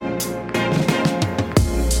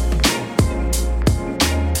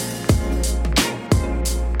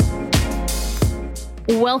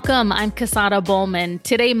Welcome. I'm Casada Bowman.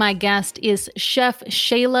 Today, my guest is Chef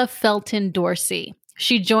Shayla Felton Dorsey.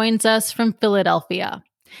 She joins us from Philadelphia.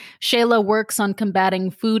 Shayla works on combating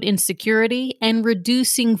food insecurity and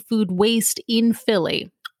reducing food waste in Philly,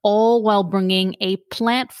 all while bringing a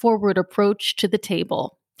plant-forward approach to the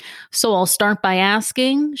table. So I'll start by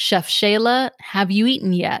asking, Chef Shayla, have you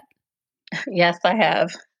eaten yet? Yes, I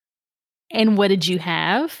have. And what did you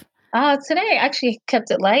have? Today, I actually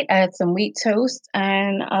kept it light. I had some wheat toast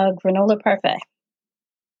and a granola parfait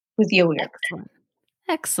with yogurt.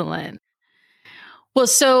 Excellent. Well,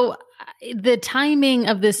 so the timing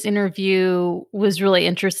of this interview was really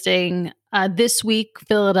interesting. This week,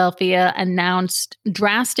 Philadelphia announced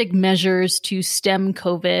drastic measures to stem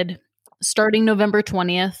COVID. Starting November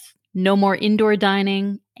 20th, no more indoor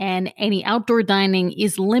dining, and any outdoor dining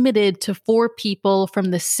is limited to 4 people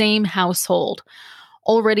from the same household.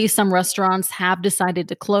 Already, some restaurants have decided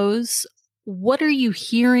to close. What are you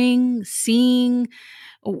hearing, seeing?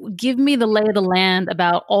 Give me the lay of the land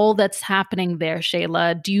about all that's happening there,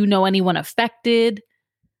 Shayla. Do you know anyone affected?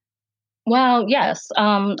 Well, yes,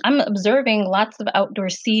 I'm observing lots of outdoor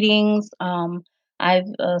seatings. I've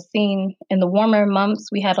seen in the warmer months,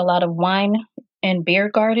 we had a lot of wine and beer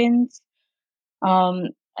gardens. Um,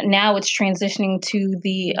 Now it's transitioning to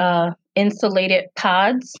the insulated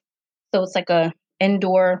pods. So it's like a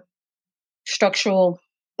indoor structural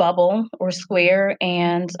bubble or square,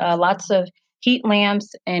 and lots of heat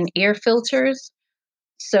lamps and air filters.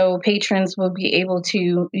 So patrons will be able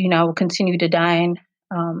to, continue to dine,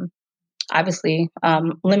 obviously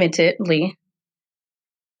limitedly,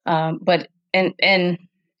 but in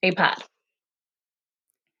a pod.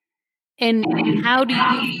 And how do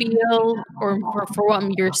you feel, or for what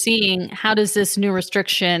you're seeing, how does this new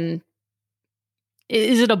restriction,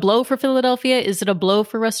 is it a blow for Philadelphia? Is it a blow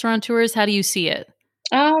for restaurateurs? How do you see it?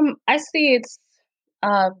 I see it's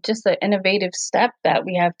just an innovative step that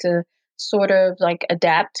we have to sort of like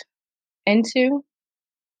adapt into.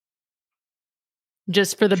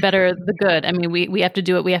 Just for the better, the good. I mean, we have to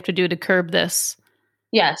do what we have to do to curb this.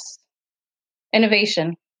 Yes,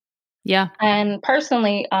 innovation. Yeah. And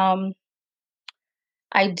personally,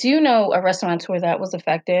 I do know a restaurateur that was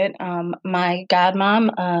affected. My godmom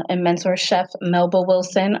and mentor, Chef Melba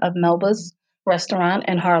Wilson of Melba's Restaurant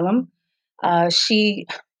in Harlem. She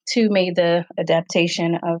too made the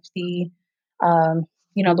adaptation of the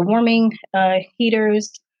warming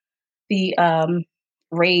heaters, the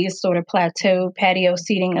raised sort of plateau patio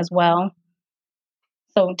seating as well.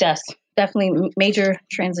 So, yes, definitely major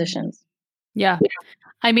transitions. Yeah.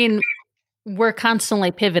 I mean, we're constantly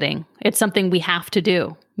pivoting. It's something we have to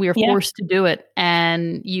do. We are Yeah. forced to do it.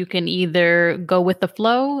 And you can either go with the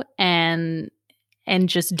flow and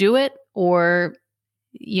just do it, or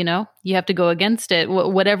you have to go against it.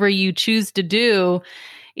 Whatever you choose to do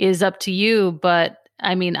is up to you. But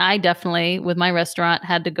I mean, I definitely, with my restaurant,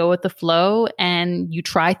 had to go with the flow, and you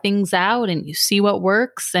try things out and you see what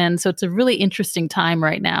works. And so it's a really interesting time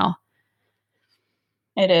right now.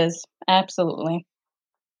 It is. Absolutely.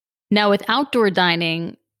 Now, with outdoor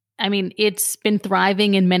dining, I mean, it's been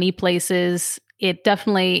thriving in many places. It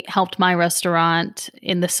definitely helped my restaurant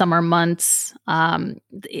in the summer months.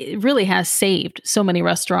 It really has saved so many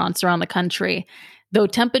restaurants around the country. Though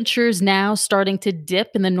temperatures now starting to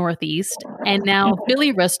dip in the Northeast, and now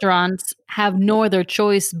Philly restaurants have no other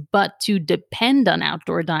choice but to depend on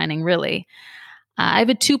outdoor dining, really. I have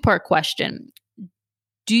a 2-part question.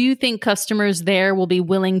 Do you think customers there will be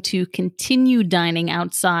willing to continue dining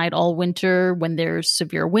outside all winter when there's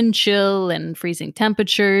severe wind chill and freezing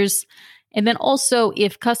temperatures? And then also,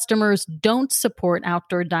 if customers don't support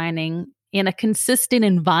outdoor dining in a consistent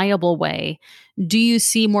and viable way, do you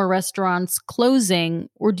see more restaurants closing,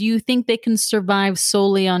 or do you think they can survive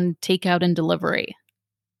solely on takeout and delivery?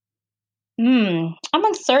 I'm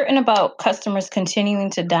uncertain about customers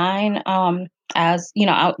continuing to dine as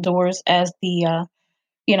outdoors as the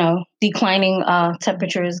declining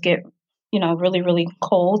temperatures get really really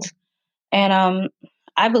cold, and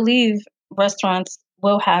I believe restaurants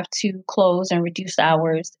will have to close and reduce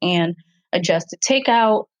hours and adjust to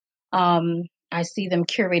takeout. I see them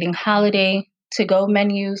curating holiday to go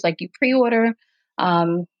menus like you pre-order,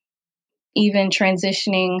 um, even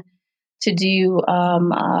transitioning to do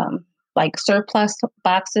like surplus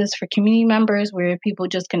boxes for community members where people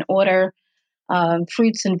just can order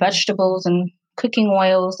fruits and vegetables and cooking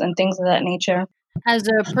oils and things of that nature. As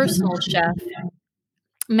a personal chef,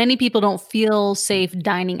 many people don't feel safe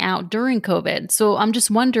dining out during COVID. So I'm just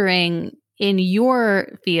wondering, in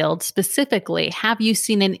your field specifically, have you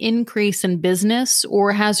seen an increase in business,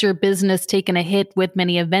 or has your business taken a hit with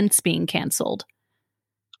many events being canceled?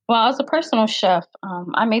 Well, as a personal chef,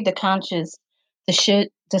 I made the conscious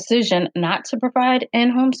decision not to provide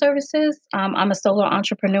in-home services. I'm a solo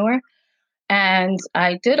entrepreneur, and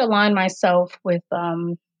I did align myself with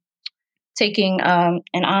taking an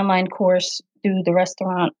online course through the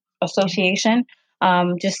Restaurant Association,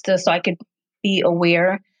 so I could be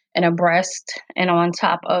aware and abreast and on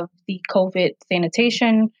top of the COVID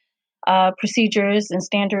sanitation procedures and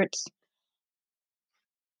standards.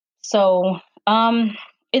 So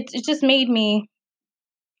it just made me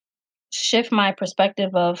shift my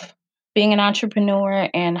perspective of being an entrepreneur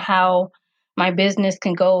and how my business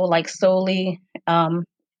can go like solely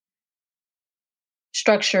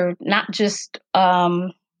structured, not just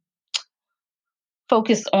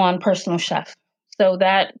focused on personal chef. So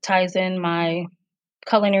that ties in my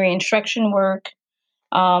culinary instruction work,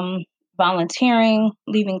 um, volunteering,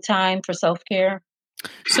 leaving time for self care.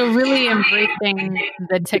 So really embracing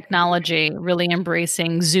the technology, really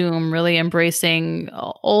embracing Zoom, really embracing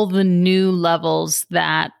all the new levels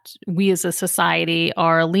that we as a society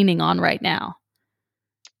are leaning on right now.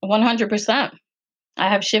 100%. I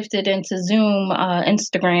have shifted into Zoom,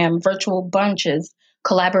 Instagram, virtual bunches,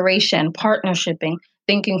 collaboration, partnershiping,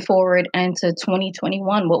 thinking forward into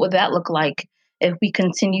 2021. What would that look like if we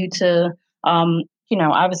continue to,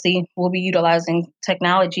 obviously we'll be utilizing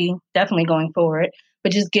technology definitely going forward,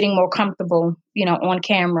 but just getting more comfortable, on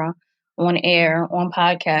camera, on air, on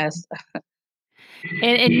podcasts.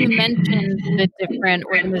 And you mentioned the different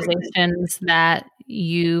organizations that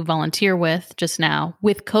you volunteer with just now.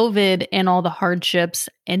 With COVID and all the hardships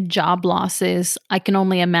and job losses, I can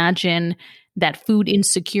only imagine that food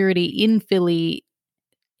insecurity in Philly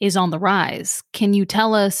is on the rise. Can you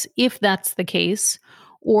tell us if that's the case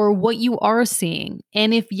or what you are seeing?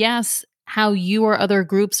 And if yes, how you or other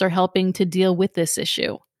groups are helping to deal with this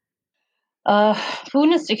issue? Uh,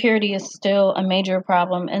 Food insecurity is still a major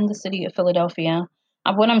problem in the city of Philadelphia.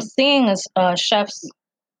 What I'm seeing is chefs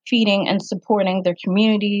feeding and supporting their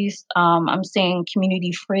communities. I'm seeing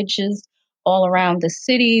community fridges all around the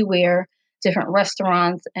city where different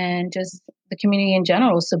restaurants and just the community in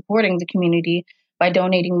general is supporting the community by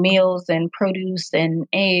donating meals and produce and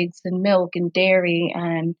eggs and milk and dairy.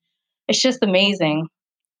 And it's just amazing.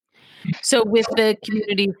 So with the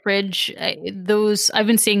community fridge, those I've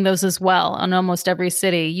been seeing those as well on almost every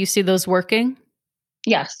city. You see those working?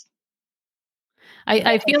 Yes.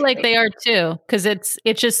 I feel like they are too, because it's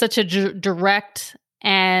just such a direct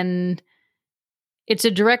and it's a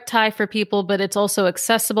direct tie for people, but it's also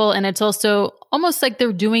accessible and it's also almost like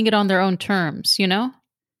they're doing it on their own terms, you know?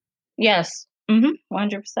 Yes.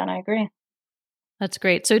 100%. I agree. That's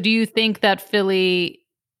great. So do you think that Philly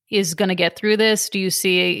is going to get through this? Do you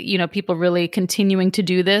see, people really continuing to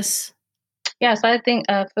do this? Yes, I think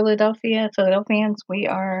Philadelphians, we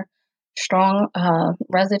are strong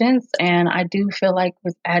residents, and I do feel like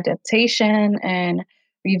with adaptation and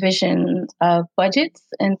revision of budgets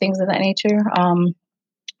and things of that nature,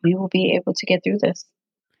 we will be able to get through this.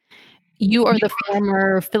 You are the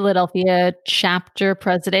former Philadelphia chapter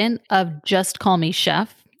president of Just Call Me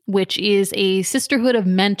Chef, which is a sisterhood of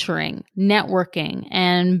mentoring, networking,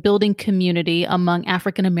 and building community among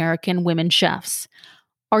African American women chefs.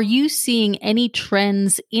 Are you seeing any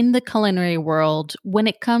trends in the culinary world when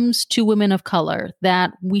it comes to women of color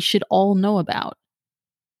that we should all know about?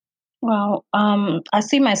 Well, I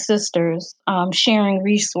see my sisters sharing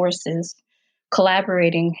resources,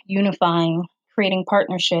 collaborating, unifying, creating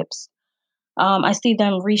partnerships. I see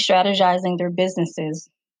them re strategizing their businesses,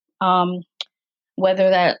 um, whether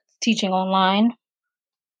that's teaching online,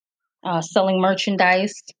 selling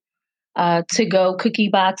merchandise, to go cookie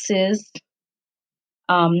boxes,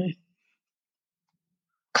 um,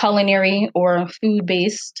 culinary or food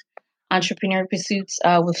based entrepreneur pursuits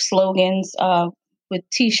with slogans, with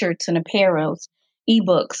t shirts and apparels,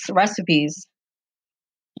 ebooks, recipes.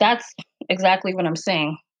 That's exactly what I'm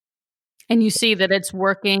saying. And you see that it's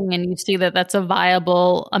working and you see that that's a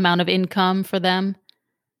viable amount of income for them?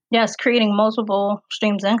 Yes, creating multiple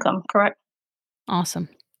streams of income, correct? Awesome.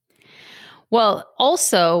 Well,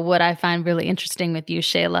 also, what I find really interesting with you,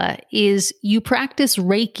 Shayla, is you practice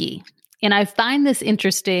Reiki. And I find this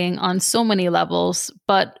interesting on so many levels,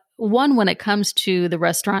 but one when it comes to the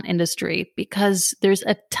restaurant industry, because there's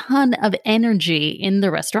a ton of energy in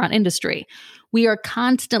the restaurant industry. We are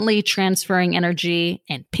constantly transferring energy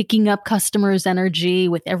and picking up customers' energy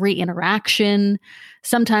with every interaction.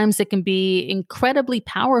 Sometimes it can be incredibly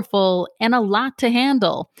powerful and a lot to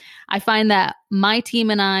handle. I find that my team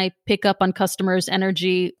and I pick up on customers'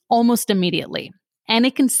 energy almost immediately, and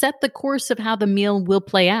it can set the course of how the meal will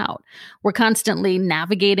play out. We're constantly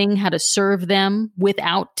navigating how to serve them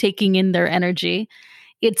without taking in their energy.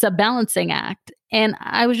 it's a balancing act. And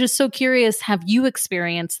I was just so curious, have you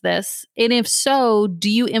experienced this? And if so, do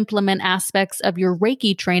you implement aspects of your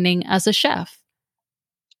Reiki training as a chef?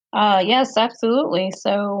 Yes, absolutely.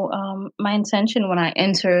 So, my intention when I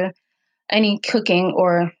enter any cooking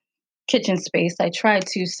or kitchen space, I try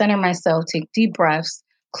to center myself, take deep breaths,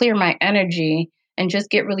 clear my energy, and just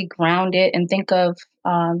get really grounded and think of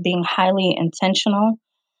being highly intentional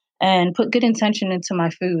and put good intention into my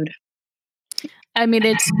food. I mean,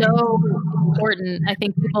 it's so important. I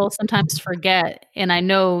think people sometimes forget, and I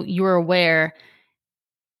know you're aware,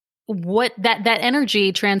 what that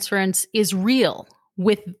energy transference is real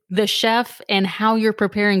with the chef and how you're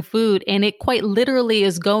preparing food, and it quite literally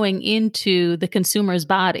is going into the consumer's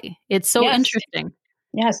body. It's so Yes, interesting.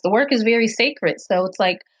 yes, the work is very sacred. So it's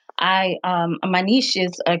like my niche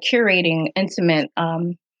is curating intimate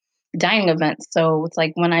dining events. So it's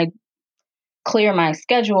like when I clear my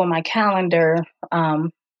schedule, my calendar,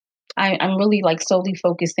 um, I'm really like solely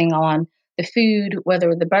focusing on the food,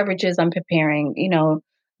 whether the beverages I'm preparing,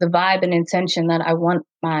 the vibe and intention that I want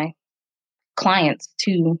my clients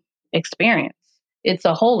to experience. It's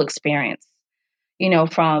a whole experience,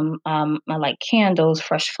 from I like candles,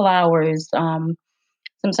 fresh flowers.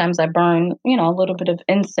 Sometimes I burn, a little bit of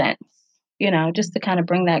incense, just to kind of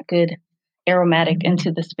bring that good aromatic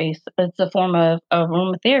into the space. It's a form of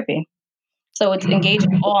aromatherapy. So it's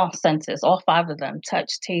engaging all senses, all five of them: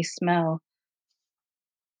 touch, taste, smell,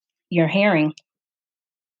 your hearing.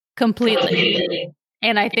 Completely.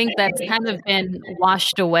 And I think that's kind of been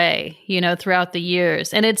washed away, throughout the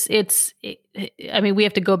years. And I mean, we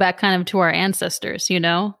have to go back kind of to our ancestors,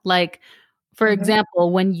 like, for Mhm.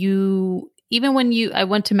 example, I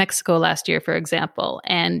went to Mexico last year, for example,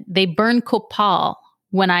 and they burned copal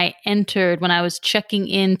when I was checking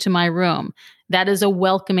into my room. That is a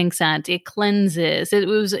welcoming scent. It cleanses. It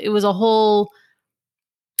was a whole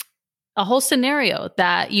scenario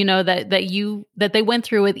that that they went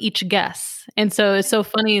through with each guest. And so it's so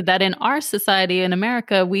funny that in our society in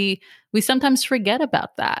America, we sometimes forget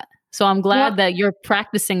about that. So I'm Well, glad that you're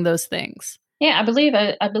practicing those things. yeah, I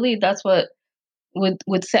believe that's what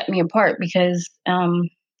would set me apart because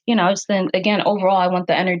it's then again overall I want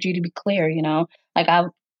the energy to be clear. Like I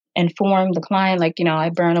inform the client, like I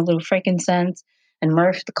burn a little frankincense and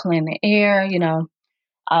myrrh to clean the air.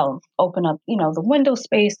 I'll open up the window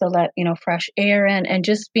space to let fresh air in, and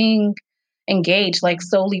just being engaged, like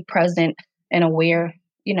solely present and aware.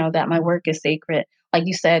 That my work is sacred. Like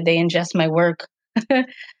you said, they ingest my work.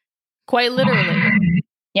 Quite literally.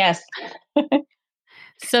 Yes.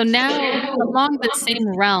 So now, along the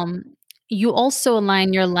same realm, you also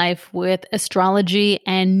align your life with astrology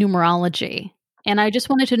and numerology. And I just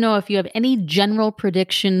wanted to know if you have any general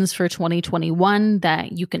predictions for 2021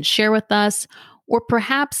 that you can share with us, or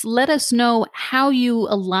perhaps let us know how you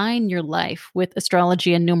align your life with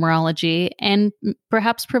astrology and numerology, and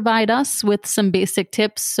perhaps provide us with some basic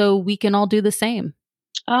tips so we can all do the same.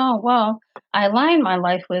 Oh, well, I align my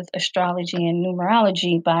life with astrology and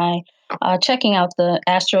numerology by checking out the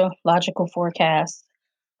astrological forecast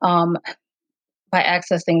um, by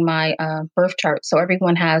accessing my birth chart. So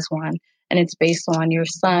everyone has one, and it's based on your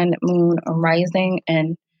sun, moon, rising,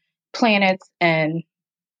 and planets, and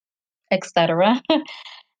etc.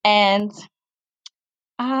 And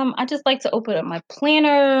I just like to open up my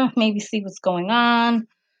planner, maybe see what's going on,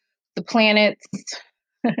 the planets,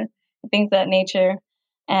 things of that nature.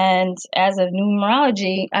 And as of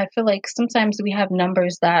numerology, I feel like sometimes we have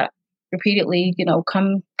numbers that repeatedly,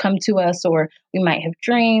 come to us, or we might have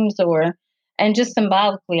dreams, and just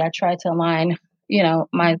symbolically, I try to align,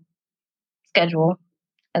 my schedule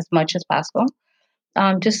as much as possible.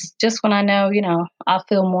 Just when I know, I'll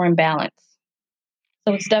feel more in balance.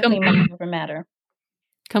 So it's Com- definitely mind over matter.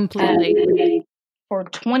 Completely. And for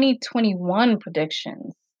 2021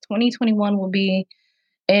 predictions, 2021 will be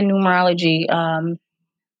in numerology.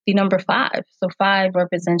 The number five. So five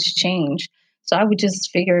represents change. So I would just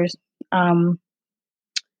figure, um,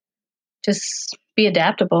 just be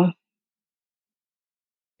adaptable.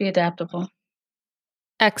 Be adaptable.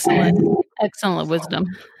 Excellent. Excellent wisdom.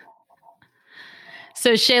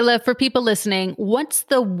 So, Shayla, for people listening, what's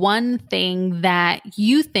the one thing that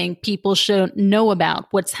you think people should know about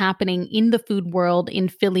what's happening in the food world in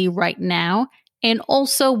Philly right now? And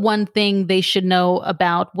also, one thing they should know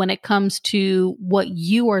about when it comes to what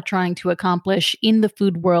you are trying to accomplish in the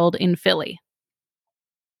food world in Philly?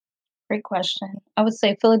 Great question. I would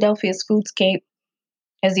say Philadelphia's foodscape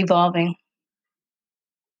is evolving.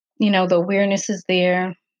 The awareness is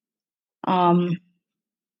there. Um,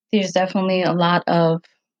 there's definitely a lot of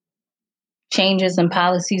changes and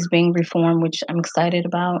policies being reformed, which I'm excited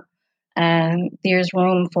about. And there's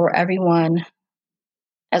room for everyone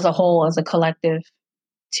as a whole, as a collective,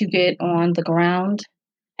 to get on the ground.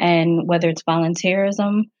 And whether it's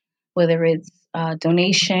volunteerism, whether it's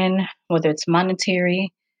donation, whether it's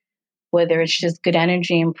monetary, whether it's just good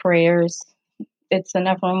energy and prayers, it's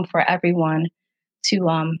enough room for everyone to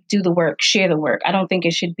do the work, share the work. I don't think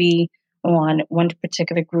it should be on one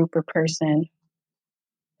particular group or person.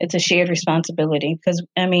 It's a shared responsibility because,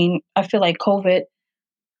 I mean, I feel like COVID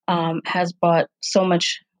has brought so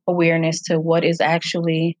much awareness to what is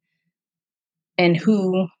actually and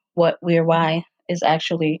who, what, where, why is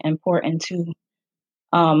actually important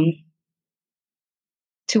um,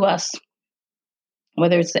 to us,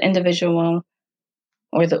 whether it's the individual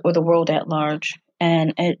or the world at large.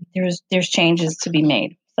 And there's changes to be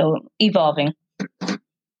made. So evolving.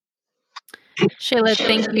 Shayla,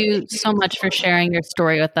 thank you so much for sharing your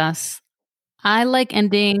story with us. I like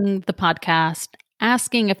ending the podcast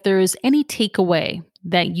asking if there is any takeaway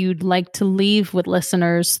that you'd like to leave with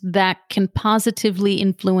listeners that can positively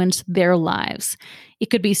influence their lives.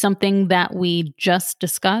 It could be something that we just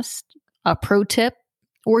discussed, a pro tip,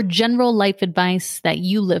 or general life advice that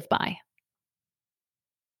you live by.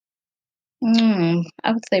 I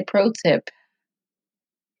would say pro tip.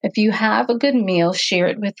 If you have a good meal, share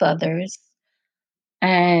it with others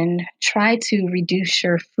and try to reduce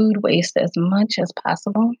your food waste as much as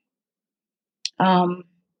possible.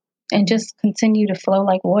 And just continue to flow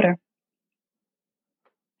like water.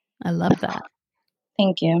 I love that.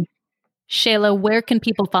 Thank you. Shayla, where can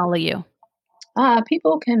people follow you?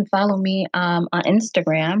 People can follow me on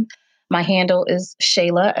Instagram. My handle is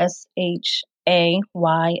Shayla, SHAYLA _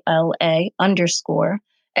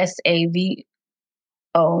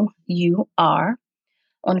 SAVOUR.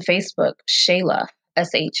 On Facebook, Shayla,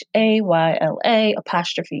 SHAYLA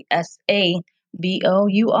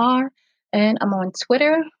 _SABOUR. And I'm on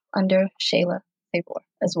Twitter under Shayla Sabor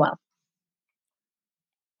as well.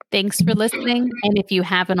 Thanks for listening. And if you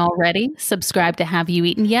haven't already, subscribe to Have You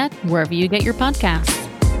Eaten Yet, wherever you get your podcasts.